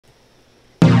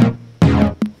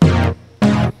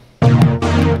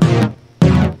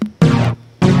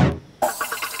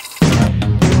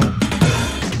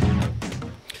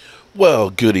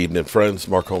Well, good evening, friends.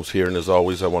 Mark Holmes here, and as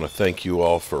always, I want to thank you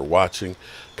all for watching,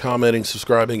 commenting,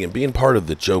 subscribing, and being part of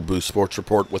the Jobu Sports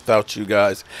Report. Without you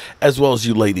guys, as well as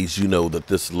you ladies, you know that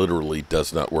this literally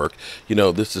does not work. You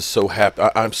know, this is so happy.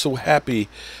 I'm so happy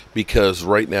because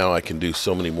right now I can do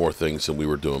so many more things than we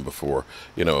were doing before,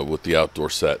 you know, with the outdoor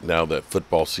set. Now that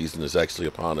football season is actually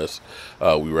upon us,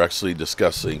 we were actually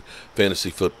discussing fantasy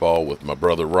football with my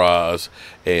brother Roz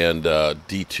and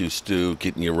D2 Stu,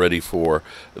 getting you ready for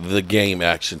the game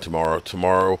action tomorrow.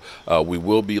 Tomorrow we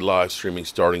will be live streaming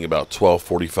starting about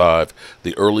 12:45.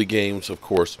 The early games, of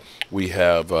course, we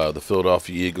have the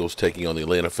Philadelphia Eagles taking on the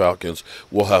Atlanta Falcons.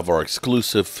 We'll have our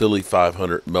exclusive Philly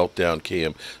 500 meltdown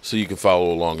cam, so you can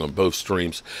follow along on both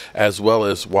streams, as well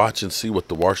as watch and see what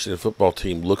the Washington football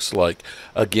team looks like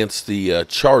against the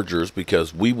Chargers,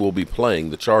 because we will be playing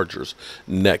the Chargers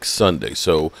next Sunday.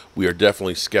 So we are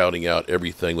definitely scouting out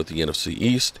everything with the NFC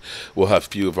East. We'll have a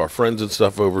few of our friends and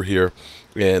stuff over here.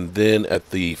 And then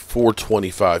at the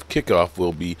 4:25 kickoff,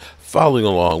 we'll be following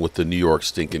along with the New York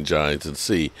stinking Giants and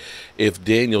see if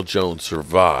Daniel Jones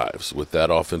survives with that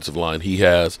offensive line he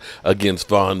has against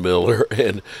Von Miller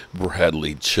and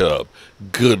Bradley Chubb.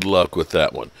 Good luck with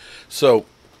that one. So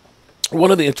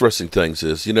one of the interesting things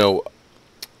is, you know,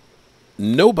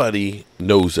 nobody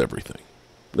knows everything.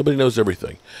 Nobody knows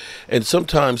everything. And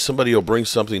sometimes somebody will bring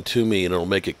something to me and it'll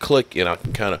make it click, and I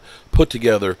can kind of put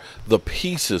together the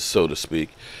pieces, so to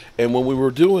speak. And when we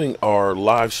were doing our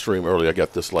live stream earlier, I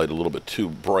got this light a little bit too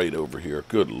bright over here.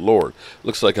 Good Lord.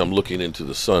 Looks like I'm looking into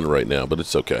the sun right now, but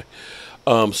it's okay.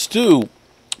 Stu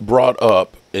brought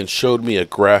up and showed me a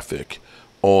graphic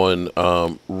on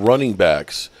running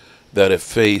backs that have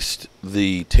faced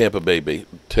the Tampa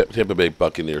Bay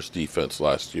Buccaneers defense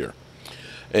last year.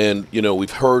 And, you know,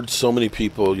 we've heard so many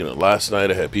people, you know, last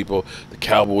night I had people, the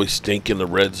Cowboys stink in the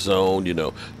red zone, you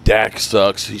know, Dak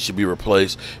sucks, he should be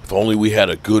replaced. If only we had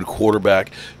a good quarterback,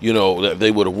 you know, that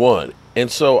they would have won. And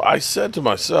so I said to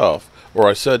myself, or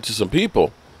I said to some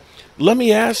people, let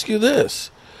me ask you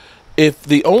this. If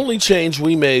the only change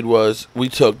we made was we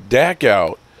took Dak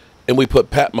out and we put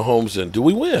Pat Mahomes in, do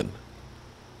we win?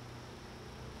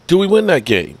 Do we win that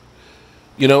game?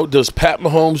 You know, does Pat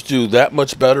Mahomes do that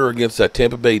much better against that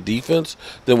Tampa Bay defense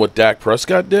than what Dak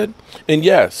Prescott did? And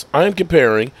yes, I am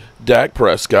comparing Dak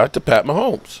Prescott to Pat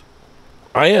Mahomes.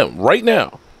 I am, right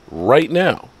now,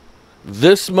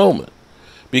 this moment.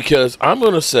 Because I'm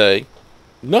going to say,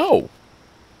 no,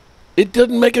 it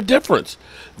doesn't make a difference.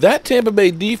 That Tampa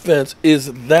Bay defense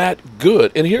is that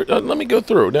good. And here, let me go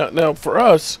through. Now for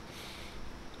us,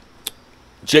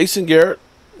 Jason Garrett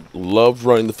loved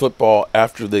running the football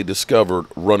after they discovered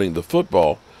running the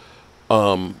football.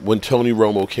 When Tony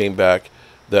Romo came back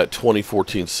that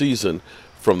 2014 season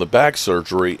from the back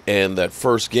surgery, and that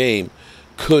first game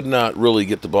could not really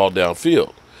get the ball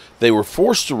downfield. They were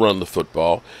forced to run the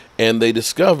football, and they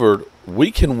discovered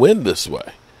we can win this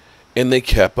way, and they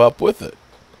kept up with it.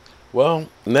 Well,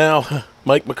 now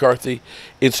Mike McCarthy,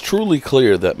 it's truly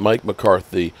clear that Mike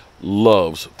McCarthy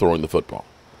loves throwing the football.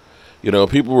 You know,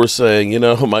 people were saying, you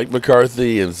know, Mike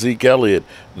McCarthy and Zeke Elliott,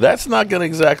 that's not going to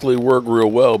exactly work real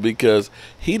well because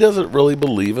he doesn't really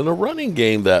believe in a running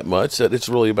game that much, that it's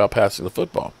really about passing the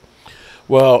football.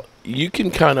 Well, you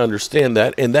can kind of understand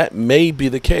that, and that may be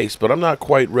the case, but I'm not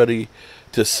quite ready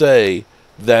to say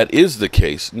that is the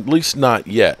case, at least not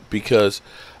yet, because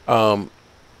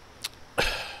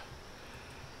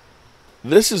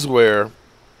this is where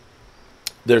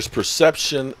there's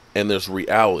perception and there's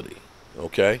reality,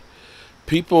 okay?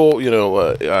 People, you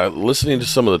know, listening to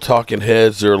some of the talking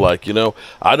heads, they're like, you know,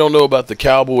 I don't know about the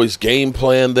Cowboys' game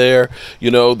plan there.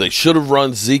 You know, they should have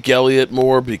run Zeke Elliott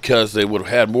more because they would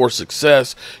have had more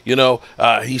success. You know,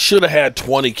 he should have had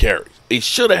 20 carries. He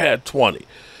should have had 20.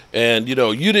 And, you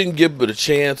know, you didn't give him a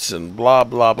chance and blah,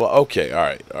 blah, blah. Okay,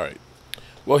 all right.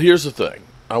 Well, here's the thing.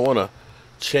 I want to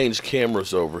change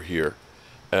cameras over here,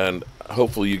 and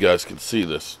hopefully you guys can see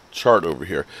this chart over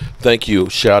here. Thank you.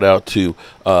 Shout out to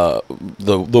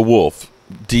the Wolf,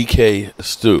 DK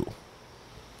Stu,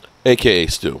 a.k.a.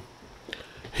 Stu.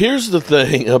 Here's the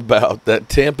thing about that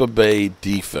Tampa Bay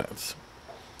defense.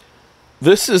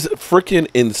 This is freaking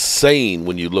insane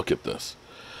when you look at this.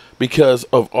 Because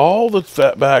of all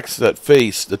the backs that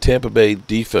faced the Tampa Bay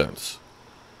defense,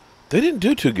 they didn't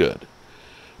do too good.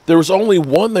 There was only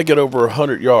one that got over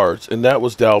 100 yards, and that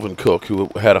was Dalvin Cook, who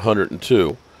had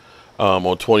 102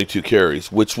 on 22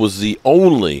 carries, which was the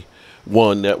only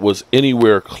one that was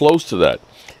anywhere close to that.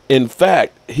 In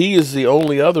fact, he is the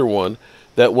only other one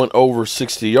that went over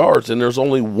 60 yards, and there's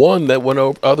only one that went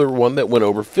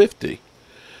over 50.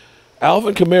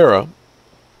 Alvin Kamara,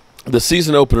 the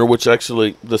season opener, which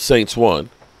actually the Saints won,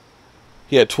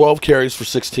 He had 12 carries for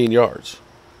 16 yards,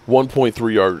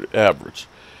 1.3 yard average.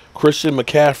 Christian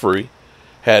McCaffrey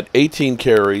had 18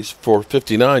 carries for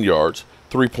 59 yards,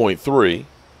 3.3.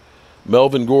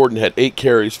 Melvin Gordon had 8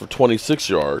 carries for 26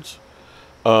 yards.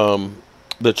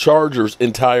 The Chargers'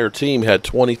 entire team had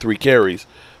 23 carries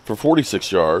for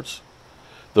 46 yards.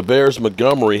 The Bears'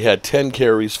 Montgomery had 10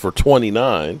 carries for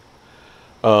 29.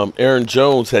 Aaron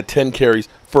Jones had 10 carries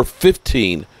for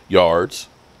 15 yards.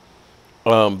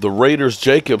 The Raiders'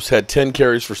 Jacobs had 10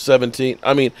 carries for 17.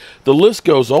 I mean, the list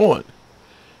goes on.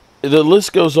 The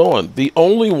list goes on. The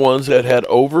only ones that had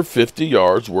over 50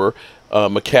 yards were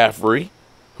McCaffrey,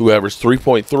 who averaged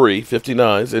 3.3,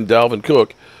 59s, and Dalvin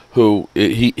Cook, who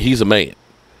he's a man,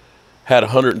 had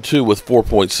 102 with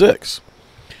 4.6.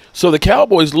 So the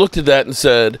Cowboys looked at that and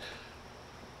said,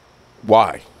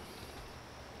 why?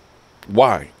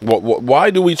 Why? Why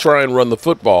do we try and run the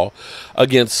football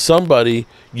against somebody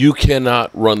you cannot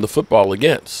run the football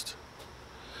against?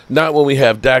 Not when we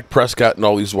have Dak Prescott and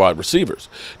all these wide receivers.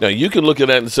 Now, you can look at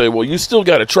that and say, well, you still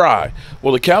got to try.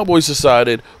 Well, the Cowboys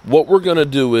decided what we're going to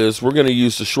do is we're going to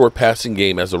use the short passing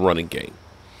game as a running game.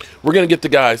 We're going to get the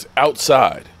guys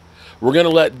outside. We're going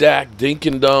to let Dak dink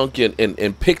and dunk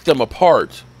and pick them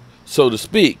apart, so to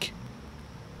speak,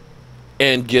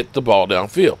 and get the ball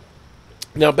downfield.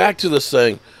 Now, back to this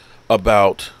thing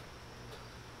about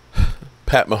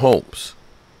Pat Mahomes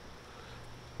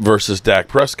versus Dak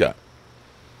Prescott.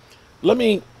 Let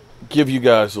me give you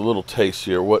guys a little taste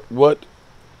here. What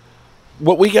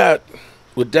we got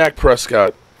with Dak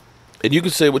Prescott, and you can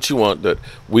say what you want, that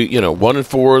we,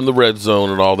 1-4 in the red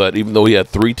zone and all that, even though he had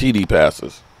 3 TD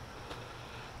passes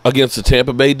against the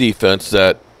Tampa Bay defense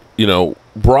that,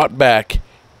 brought back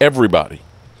everybody.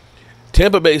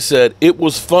 Tampa Bay said, it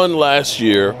was fun last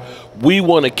year. We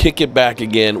want to kick it back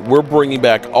again. We're bringing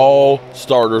back all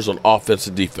starters on offense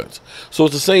and defense. So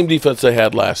it's the same defense they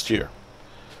had last year.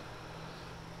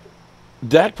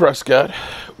 Dak Prescott,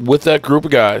 with that group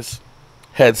of guys,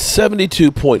 had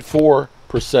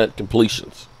 72.4%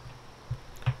 completions.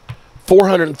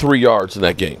 403 yards in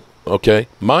that game, okay?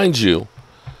 Mind you,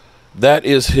 that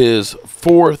is his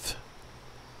 4th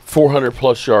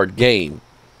 400-plus yard game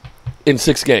in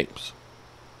 6 games.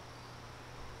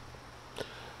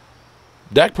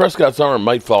 Dak Prescott's arm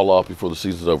might fall off before the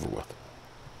season's over with.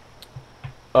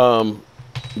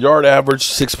 Yard average,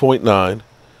 6.9.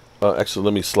 Actually,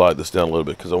 let me slide this down a little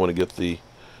bit because I want to get the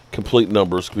complete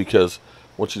numbers, because I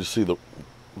want you to see the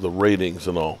ratings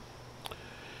and all.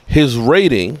 His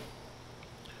rating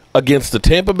against the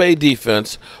Tampa Bay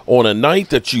defense on a night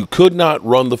that you could not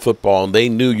run the football and they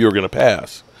knew you were going to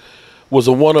pass was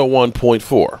a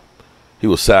 101.4. He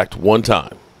was sacked 1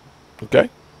 time. Okay?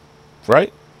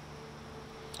 Right?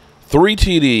 3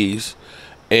 TDs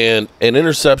and an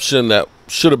interception that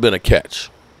should have been a catch.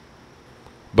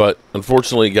 But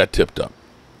unfortunately, he got tipped up.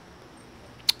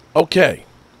 Okay.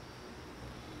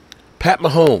 Pat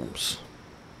Mahomes.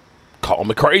 Call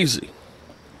me crazy.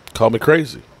 Call me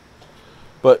crazy.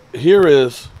 But here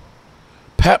is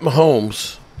Pat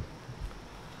Mahomes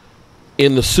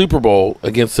in the Super Bowl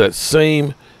against that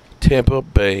same Tampa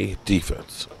Bay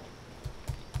defense.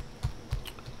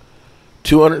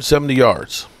 270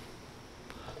 yards.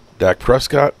 Dak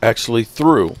Prescott actually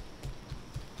threw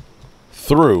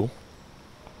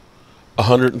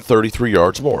 133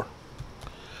 yards more.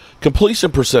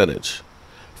 Completion percentage,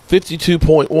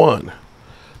 52.1.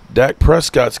 Dak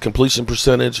Prescott's completion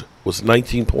percentage was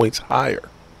 19 points higher.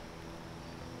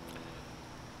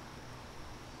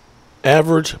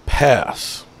 Average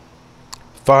pass,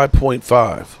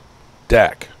 5.5.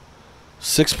 Dak,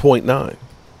 6.9.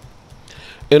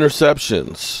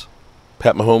 Interceptions,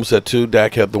 Pat Mahomes had 2,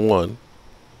 Dak had the 1.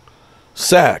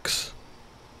 Sacks,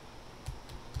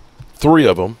 3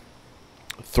 of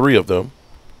them.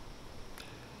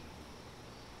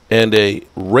 And a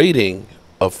rating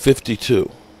of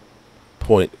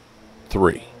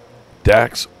 52.3.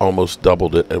 Dak's almost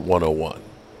doubled it at 101.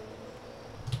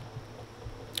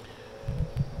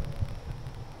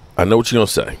 I know what you're going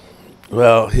to say.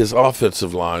 Well, his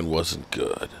offensive line wasn't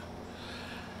good.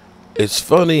 It's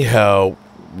funny how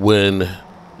when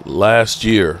last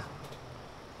year,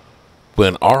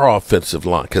 when our offensive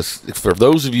line, because for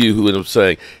those of you who end up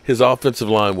saying his offensive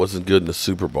line wasn't good in the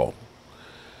Super Bowl,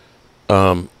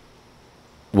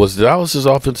 was Dallas's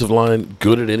offensive line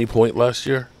good at any point last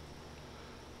year?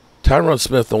 Tyron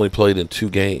Smith only played in 2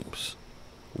 games,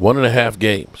 1.5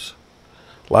 games.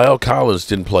 Lyle Collins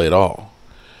didn't play at all.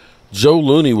 Joe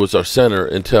Looney was our center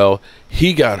until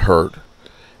he got hurt,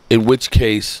 in which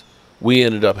case we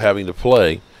ended up having to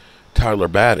play Tyler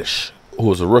Badish, who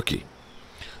was a rookie.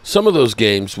 Some of those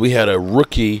games, we had a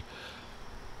rookie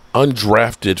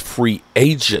undrafted free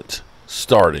agent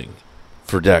starting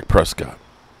for Dak Prescott.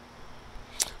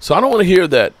 So I don't want to hear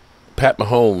that Pat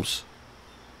Mahomes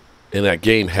in that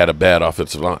game had a bad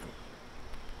offensive line.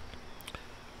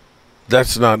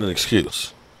 That's not an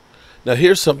excuse. Now,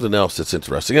 here's something else that's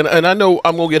interesting. And I know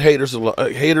I'm going to get haters.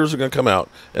 Haters are going to come out,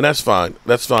 and that's fine.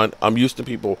 That's fine. I'm used to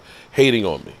people hating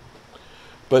on me.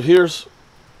 But here's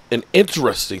an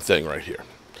interesting thing right here,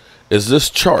 is this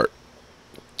chart.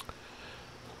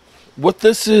 What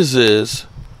this is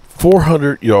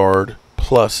 400-yard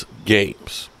plus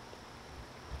games.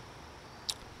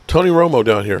 Tony Romo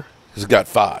down here has got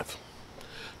 5.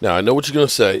 Now, I know what you're going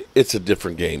to say. It's a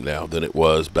different game now than it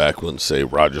was back when, say,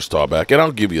 Roger Staubach. And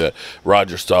I'll give you that,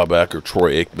 Roger Staubach or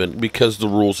Troy Aikman, because the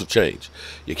rules have changed.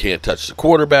 You can't touch the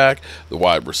quarterback, the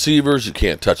wide receivers. You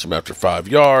can't touch them after 5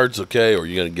 yards, okay, or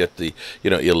you're going to get the,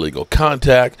 illegal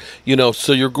contact.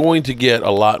 So you're going to get a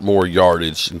lot more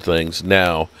yardage and things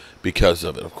now because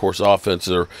of it. Of course,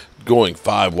 offenses are going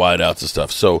 5 wideouts and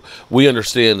stuff. So we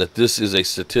understand that this is a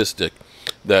statistic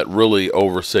that really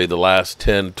over, say, the last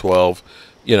 10, 12,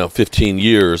 15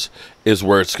 years is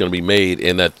where it's going to be made,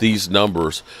 and that these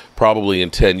numbers probably in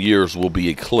 10 years will be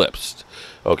eclipsed.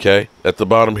 Okay? At the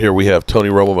bottom here, we have Tony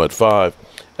Romo at 5.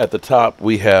 At the top,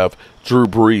 we have Drew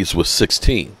Brees with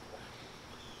 16.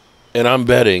 And I'm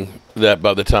betting that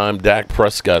by the time Dak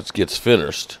Prescott gets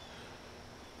finished,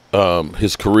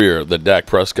 his career, that Dak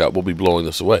Prescott will be blowing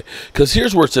this away. Because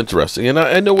here's where it's interesting, and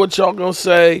I know what y'all going to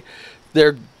say.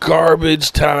 They're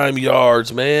garbage time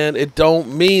yards, man. It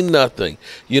don't mean nothing.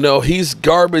 He's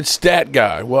garbage stat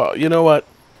guy. Well, you know what?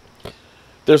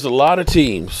 There's a lot of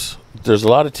teams. There's a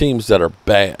lot of teams that are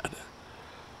bad,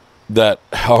 that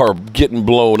are getting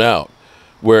blown out,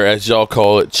 where, as y'all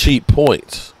call it, cheap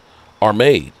points are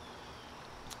made.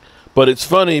 But it's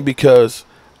funny because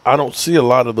I don't see a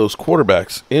lot of those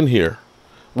quarterbacks in here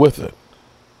with it,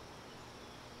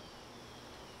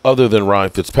 other than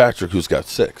Ryan Fitzpatrick, who's got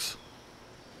 6.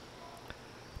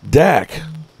 Dak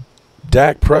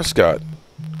Prescott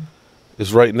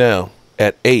is right now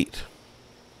at 8.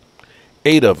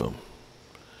 8 of them.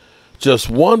 Just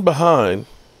one behind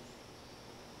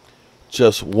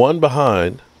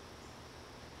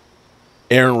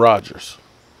Aaron Rodgers.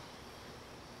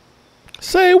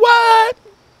 Say what?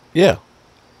 Yeah.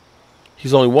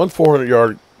 He's only one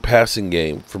 400-yard passing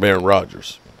game from Aaron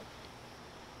Rodgers.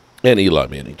 And Eli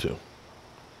Manning, too.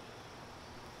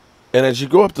 And as you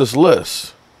go up this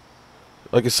list,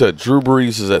 like I said, Drew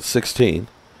Brees is at 16.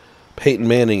 Peyton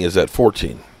Manning is at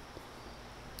 14.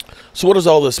 So what does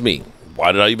all this mean?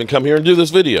 Why did I even come here and do this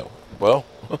video? Well,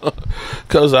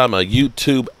 because I'm a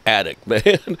YouTube addict,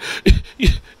 man.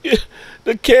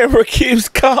 The camera keeps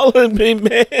calling me,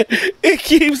 man. It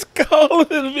keeps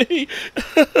calling me.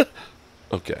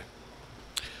 Okay.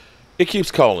 It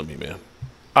keeps calling me, man.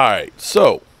 All right,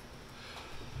 so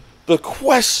the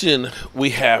question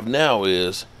we have now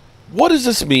is, what does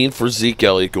this mean for Zeke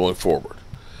Elliott going forward?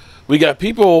 We got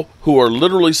people who are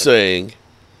literally saying,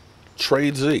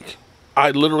 trade Zeke.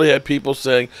 I literally had people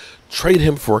saying, trade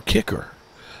him for a kicker.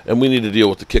 And we need to deal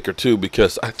with the kicker too,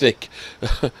 because I think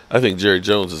Jerry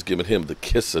Jones has given him the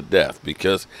kiss of death,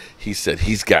 because he said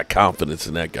he's got confidence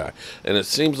in that guy. And it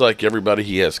seems like everybody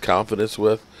he has confidence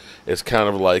with, it's kind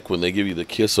of like when they give you the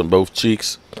kiss on both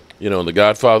cheeks, in The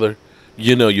Godfather,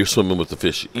 you're swimming with the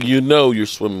fish. You're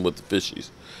swimming with the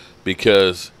fishies.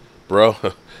 Because, bro,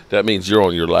 that means you're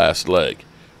on your last leg.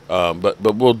 But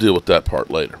we'll deal with that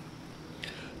part later.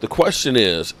 The question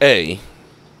is, A,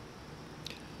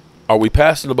 are we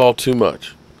passing the ball too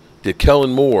much? Did Kellen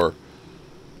Moore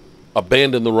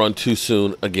abandon the run too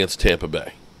soon against Tampa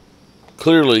Bay?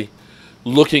 Clearly,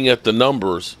 looking at the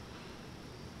numbers,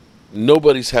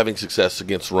 nobody's having success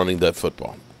against running that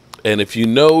football. And if you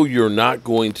know you're not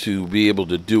going to be able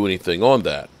to do anything on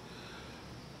that,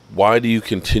 why do you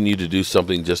continue to do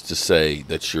something just to say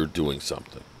that you're doing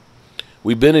something?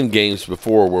 We've been in games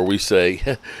before where we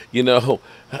say,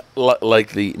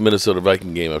 like the Minnesota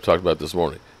Viking game I've talked about this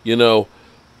morning,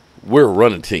 we're a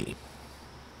running team.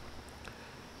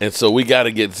 And so we got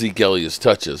to get Zeke Elliott's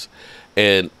touches.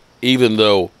 And even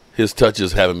though his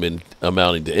touches haven't been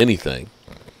amounting to anything,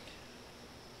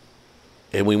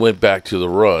 and we went back to the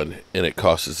run, and it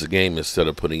cost us the game instead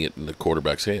of putting it in the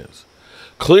quarterback's hands.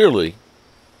 Clearly,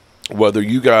 whether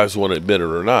you guys want to admit it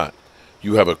or not,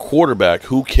 you have a quarterback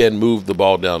who can move the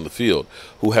ball down the field,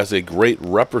 who has a great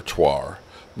repertoire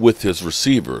with his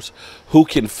receivers, who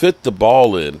can fit the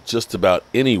ball in just about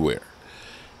anywhere.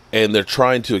 And they're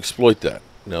trying to exploit that.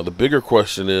 Now, the bigger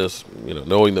question is,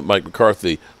 knowing that Mike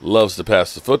McCarthy loves to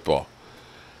pass the football,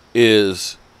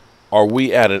 is, are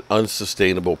we at an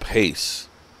unsustainable pace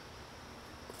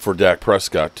for Dak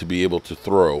Prescott to be able to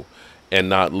throw and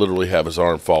not literally have his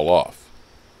arm fall off.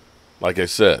 Like I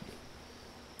said,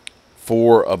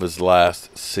 4 of his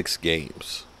last 6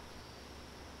 games.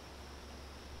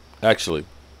 Actually,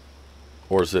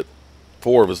 or is it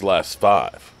 4 of his last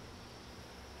 5?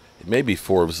 It may be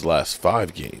 4 of his last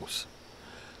 5 games,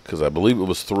 because I believe it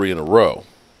was 3 in a row.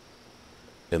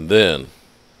 And then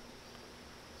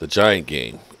the Giant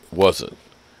game wasn't.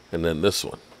 And then this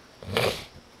one.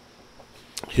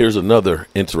 Here's another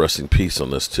interesting piece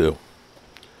on this too.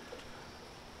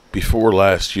 Before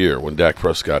last year, when Dak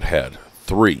Prescott had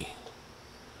 3,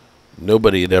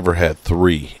 nobody had ever had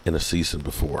 3 in a season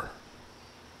before.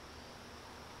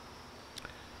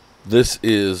 This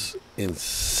is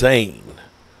insane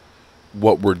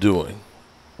what we're doing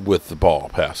with the ball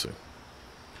passing.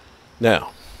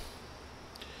 Now,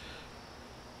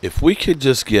 if we could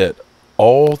just get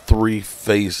all 3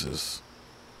 phases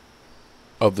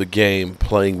of the game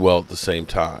playing well at the same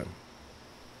time,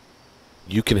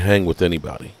 you can hang with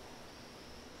anybody.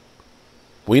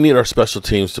 We need our special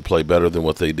teams to play better than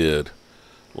what they did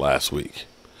last week.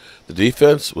 The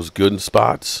defense was good in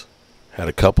spots, had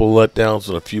a couple of letdowns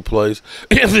on a few plays.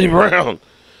 Anthony Brown,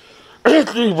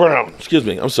 excuse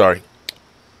me, I'm sorry.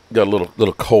 Got a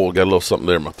little cold, got a little something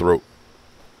there in my throat.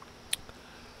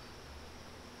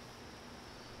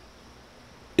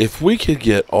 If we could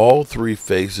get all 3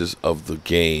 phases of the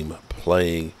game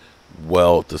playing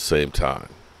well at the same time,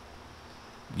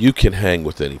 you can hang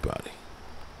with anybody.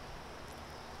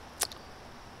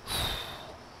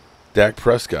 Dak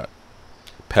Prescott,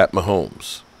 Pat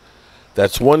Mahomes.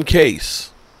 That's one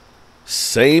case.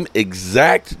 Same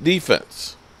exact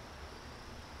defense.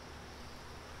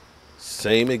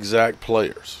 Same exact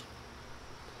players.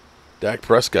 Dak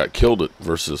Prescott killed it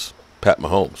versus Pat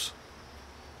Mahomes.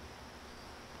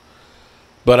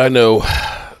 But I know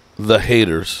the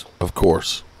haters, of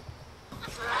course.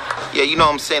 Yeah, you know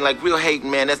what I'm saying? Like, real hating,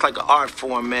 man, that's like an art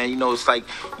form, man. You know, it's like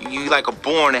you like a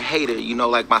born a hater, you know,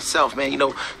 like myself, man. You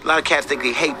know, a lot of cats think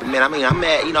they hate, but, man, I mean, I'm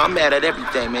mad, you know, I'm mad at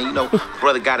everything, man. You know,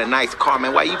 brother got a nice car,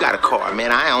 man. Why you got a car,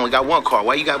 man? I only got 1 car.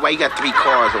 Why you got 3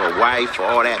 cars or a wife or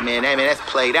all that, man? That's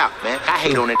played out, man. I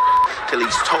hate on it till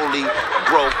he's totally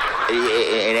broke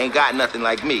and ain't got nothing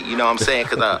like me, you know what I'm saying?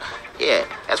 Because, yeah,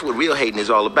 that's what real hating is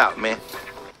all about, man.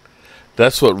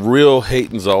 That's what real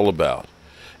hating's all about.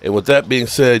 And with that being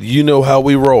said, you know how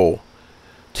we roll.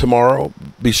 Tomorrow,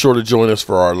 be sure to join us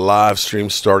for our live stream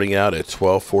starting out at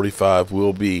 12:45.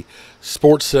 We'll be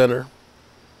Sports Center,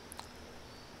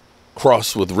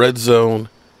 cross with Red Zone,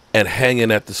 and hanging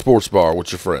at the sports bar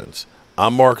with your friends.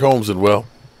 I'm Mark Holmes, and well,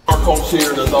 Mark Holmes here,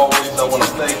 and as always, I want to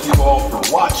thank you all for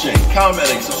watching,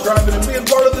 commenting, subscribing, and being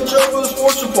part of the Jobu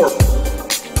Sports Report.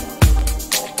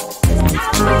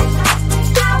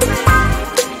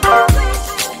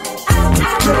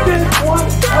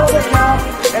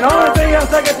 And the only thing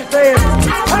else I got to say is,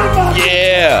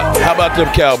 yeah, how about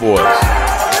them Cowboys?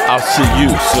 I'll see you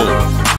soon.